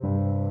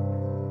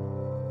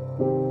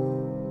I'm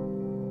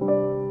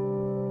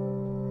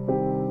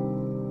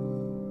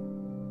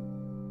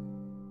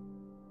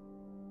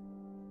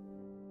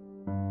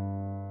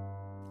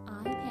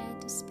here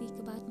to speak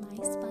about my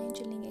spine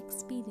chilling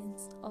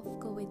experience of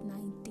COVID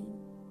 19.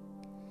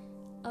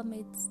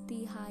 Amidst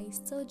the high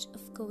surge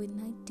of COVID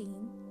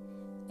 19,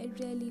 I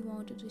really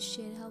wanted to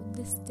share how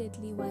this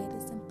deadly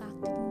virus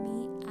impacted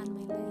me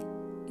and my life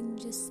in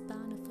just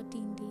span of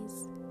 14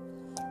 days.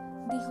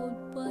 The whole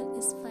world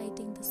is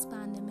fighting this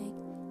pandemic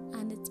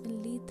and it's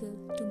been lethal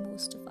to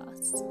most of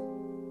us.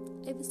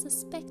 I was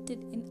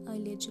suspected in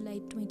early July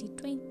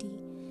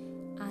 2020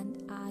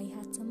 and I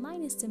had some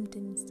minor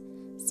symptoms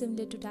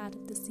similar to that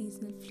of the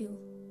seasonal flu.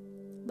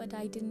 But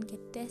I didn't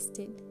get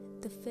tested,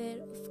 the fear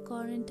of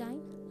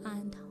quarantine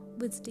and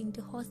visiting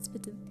the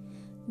hospital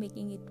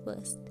making it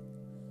worse.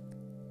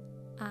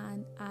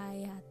 And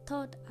I had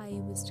thought I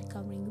was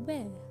recovering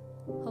well,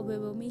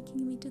 however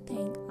making me to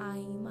think I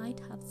might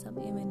have some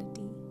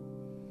immunity.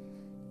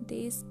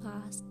 Days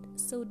passed,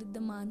 so did the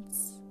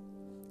months.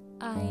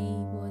 I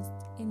was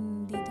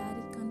in the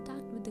direct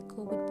contact with the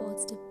COVID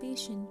positive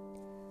patient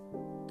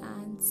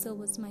and so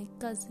was my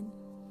cousin.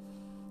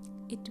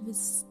 It was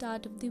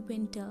start of the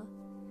winter.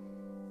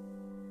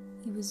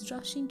 He was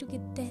rushing to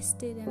get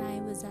tested and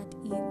I was at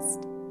ease.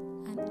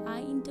 And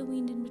I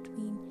intervened in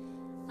between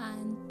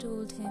and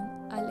told him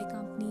I'll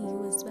accompany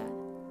you as well.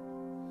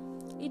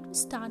 It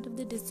was start of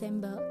the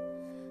December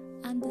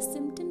and the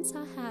symptoms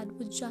I had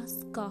were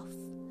just cough,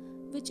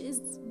 which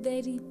is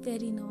very,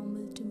 very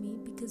normal to me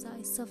because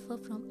I suffer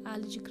from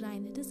allergic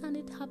rhinitis and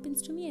it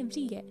happens to me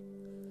every year.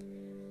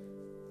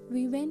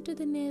 We went to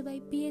the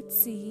nearby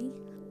PHC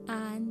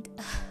and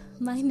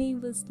my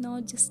name was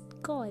not just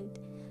called,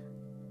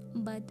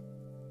 but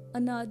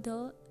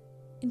another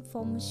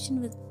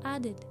information was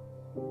added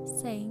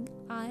saying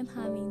I am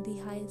having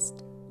the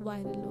highest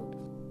viral load,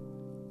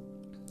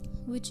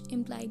 which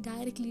implied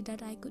directly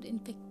that I could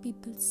infect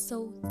people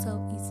so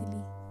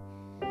easily.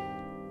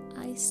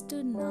 I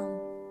stood numb,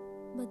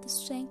 but the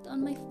strength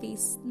on my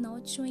face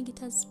not showing it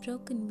has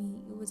broken me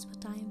was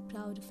what I am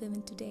proud of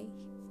even today.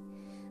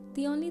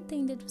 The only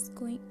thing that was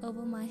going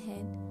over my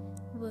head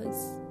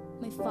was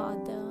my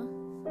father,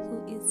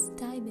 who is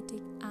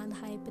diabetic and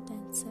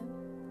hypertensive.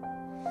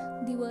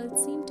 The world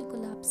seemed to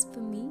collapse for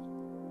me,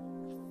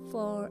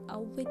 for a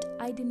which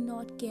I did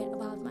not care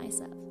about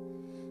myself,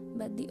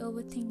 but the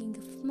overthinking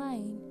of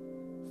mine,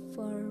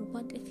 for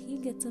what if he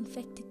gets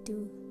infected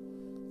too.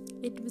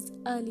 It was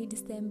early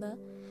December,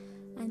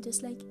 and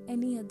just like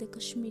any other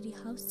Kashmiri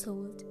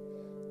household,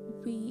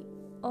 we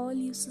all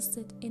used to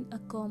sit in a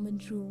common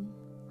room,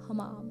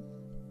 hammam.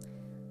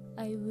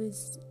 I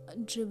was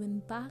driven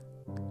back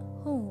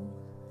home,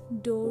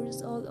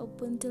 doors all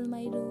open till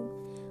my room,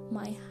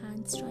 my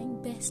hands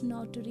trying best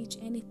not to reach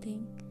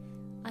anything.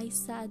 I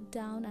sat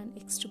down and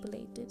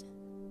extrapolated.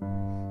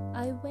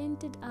 I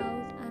vented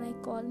out and I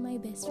called my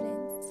best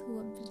friends who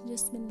have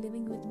just been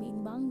living with me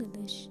in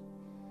Bangladesh.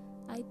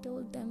 I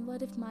told them,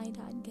 what if my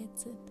dad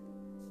gets it?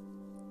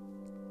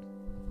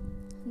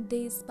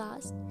 Days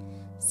passed,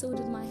 so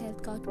did my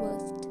health got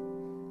worse.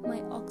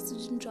 My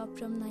oxygen dropped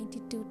from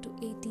 92 to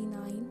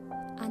 89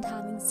 and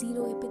having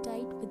zero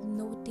appetite with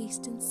no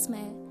taste and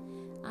smell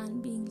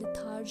and being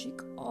lethargic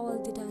all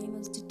the time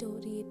was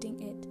deteriorating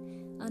it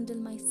until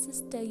my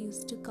sister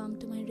used to come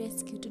to my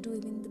rescue to do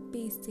even the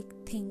basic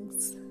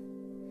things.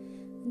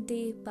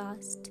 Day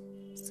passed,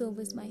 so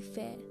was my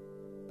fear,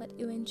 but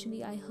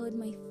eventually I heard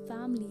my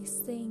family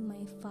saying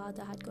my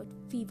father had got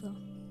fever.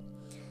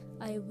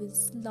 I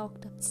was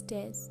locked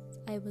upstairs,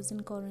 I was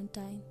in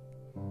quarantine,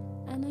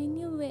 and I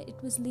knew where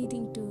it was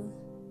leading to.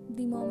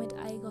 The moment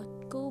I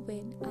got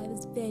COVID, I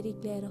was very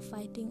clear of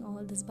fighting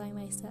all this by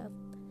myself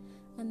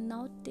and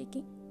not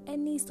taking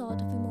any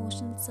sort of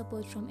emotional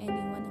support from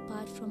anyone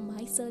apart from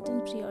my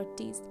certain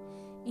priorities,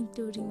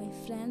 including my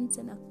friends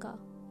and Akka.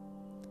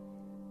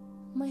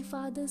 My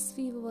father's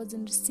fever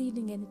wasn't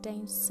receding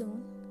anytime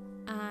soon,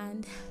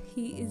 and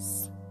he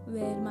is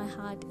where my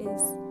heart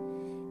is.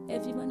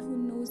 Everyone who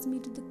knows me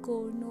to the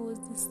core knows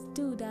this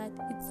too, that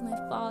it's my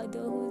father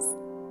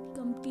who's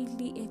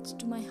completely etched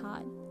to my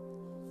heart.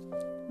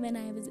 When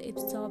I was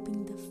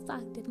absorbing the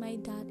fact that my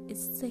dad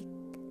is sick,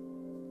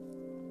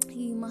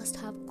 he must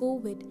have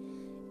COVID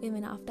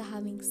even after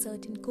having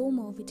certain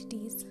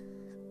comorbidities,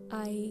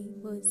 I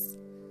was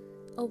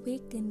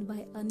awakened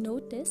by a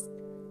notice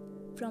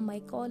from my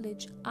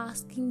college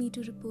asking me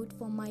to report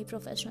for my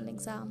professional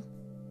exam.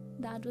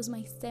 That was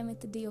my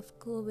 7th day of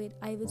COVID.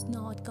 I was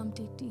not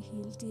completely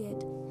healed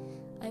yet.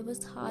 I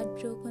was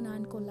heartbroken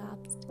and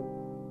collapsed.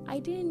 I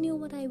didn't know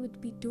what I would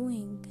be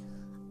doing.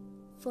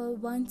 For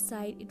one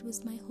side, it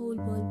was my whole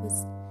world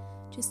was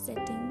just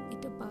setting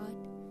it apart.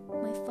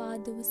 My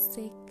father was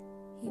sick.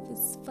 He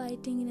was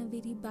fighting in a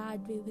very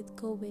bad way with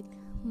COVID.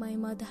 My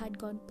mother had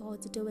gone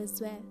positive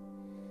as well.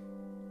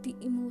 The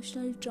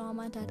emotional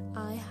trauma that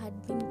I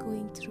had been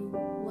going through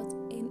was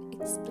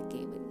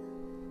inexplicable.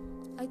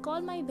 I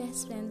called my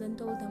best friends and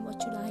told them what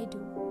should I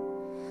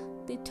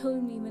do. They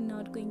told me, we're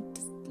not going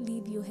to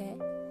leave you here.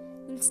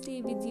 We'll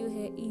stay with you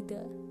here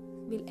either.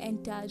 we'll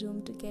enter our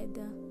room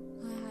together.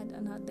 I had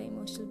another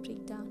emotional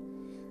breakdown.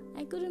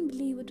 I couldn't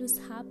believe what was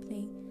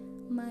happening.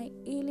 My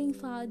ailing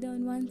father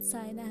on one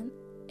side and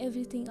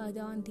everything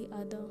other on the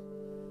other.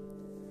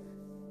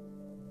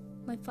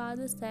 My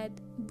father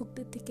said, book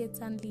the tickets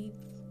and leave.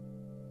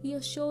 He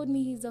assured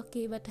me he's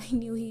okay, but I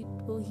knew he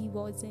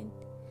wasn't.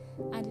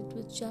 And it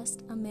was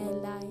just a mere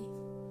lie.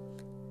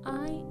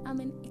 I am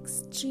an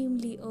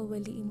extremely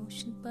overly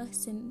emotional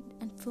person,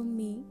 and for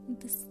me,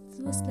 this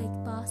was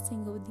like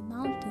passing over the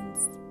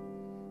mountains.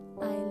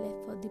 I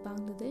left for the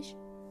Bangladesh,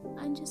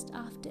 and just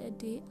after a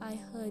day, I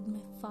heard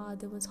my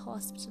father was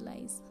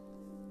hospitalized.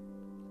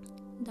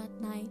 That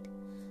night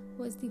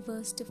was the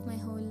worst of my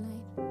whole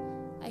life.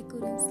 I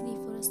couldn't sleep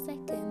for a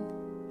second.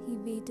 He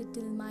waited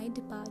till my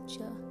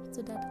departure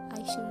so that I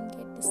shouldn't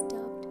get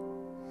disturbed.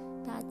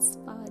 That's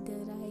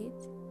father, right?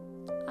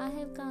 I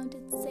have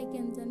counted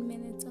seconds and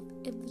minutes of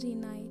every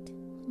night.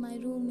 My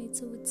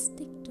roommates would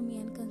stick to me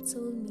and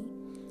console me,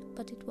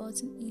 but it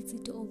wasn't easy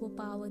to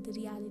overpower the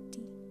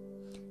reality.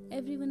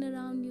 Everyone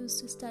around used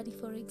to study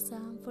for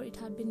exam, for it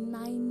had been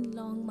 9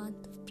 long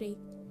months of break,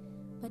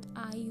 but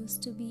I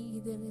used to be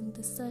either in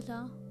the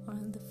salah or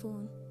on the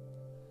phone.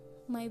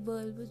 My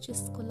world was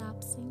just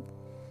collapsing.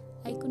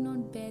 I could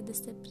not bear the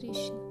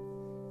separation,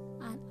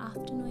 and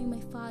after knowing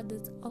my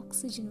father's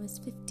oxygen was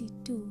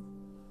 52,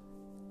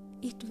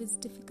 it was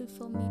difficult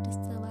for me to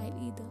survive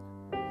either.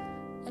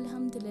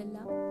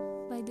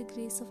 Alhamdulillah, by the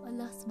grace of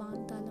Allah subhanahu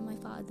wa ta'ala, my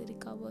father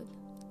recovered.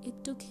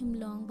 It took him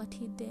long, but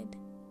he did.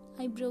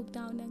 I broke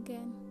down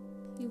again.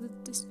 He was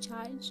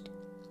discharged.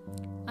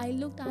 I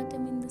looked at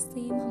him in the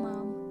same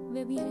hammam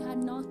where we had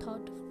not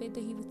thought of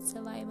whether he would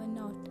survive or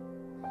not.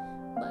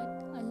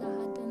 But Allah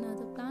had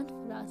another plan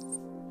for us.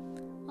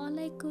 All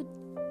I could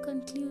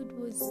conclude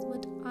was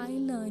what I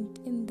learned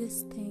in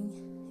this thing.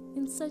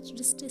 In such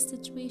distress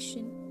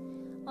situation,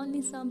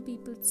 only some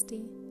people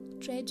stay.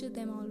 Treasure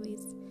them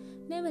always.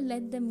 Never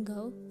let them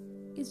go.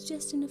 It's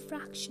just in a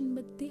fraction,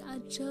 but they are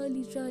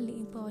really, really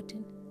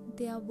important.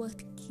 They are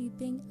worth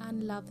keeping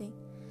and loving.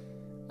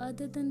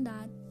 Other than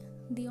that,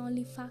 the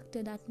only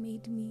factor that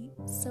made me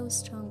so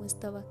strong was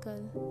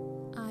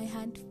tawakkul. I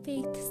had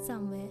faith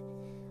somewhere,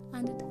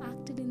 and it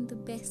acted in the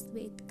best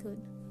way it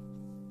could.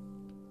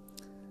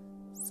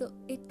 So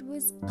it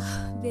was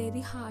a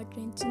very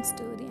heart-wrenching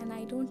story, and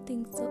I don't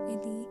think so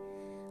any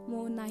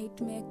more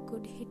nightmare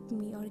could hit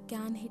me or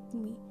can hit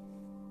me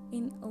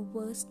in a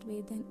worse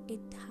way than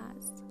it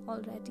has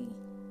already.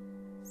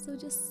 So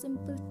just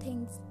simple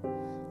things.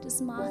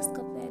 Just mask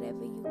up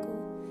wherever you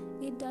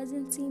go. It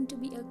doesn't seem to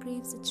be a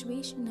grave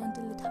situation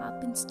until it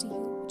happens to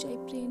you, which I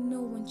pray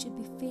no one should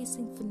be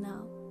facing for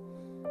now.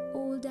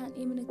 Old and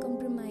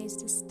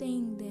immunocompromised is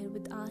staying there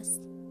with us,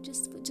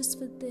 just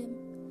for them,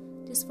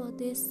 just for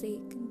their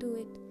sake. Do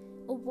it.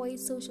 Avoid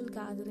social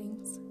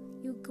gatherings.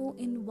 You go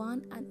in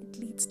one and it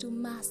leads to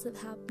massive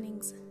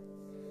happenings.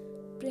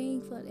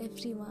 Praying for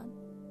everyone,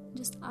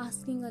 just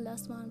asking Allah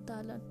subhanahu wa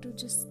ta'ala to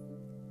just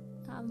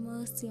have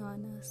mercy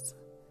on us.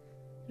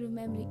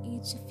 Remembering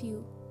each of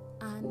you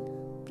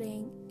and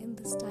praying in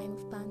this time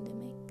of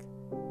pandemic.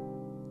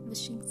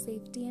 Wishing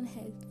safety and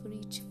health for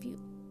each of you.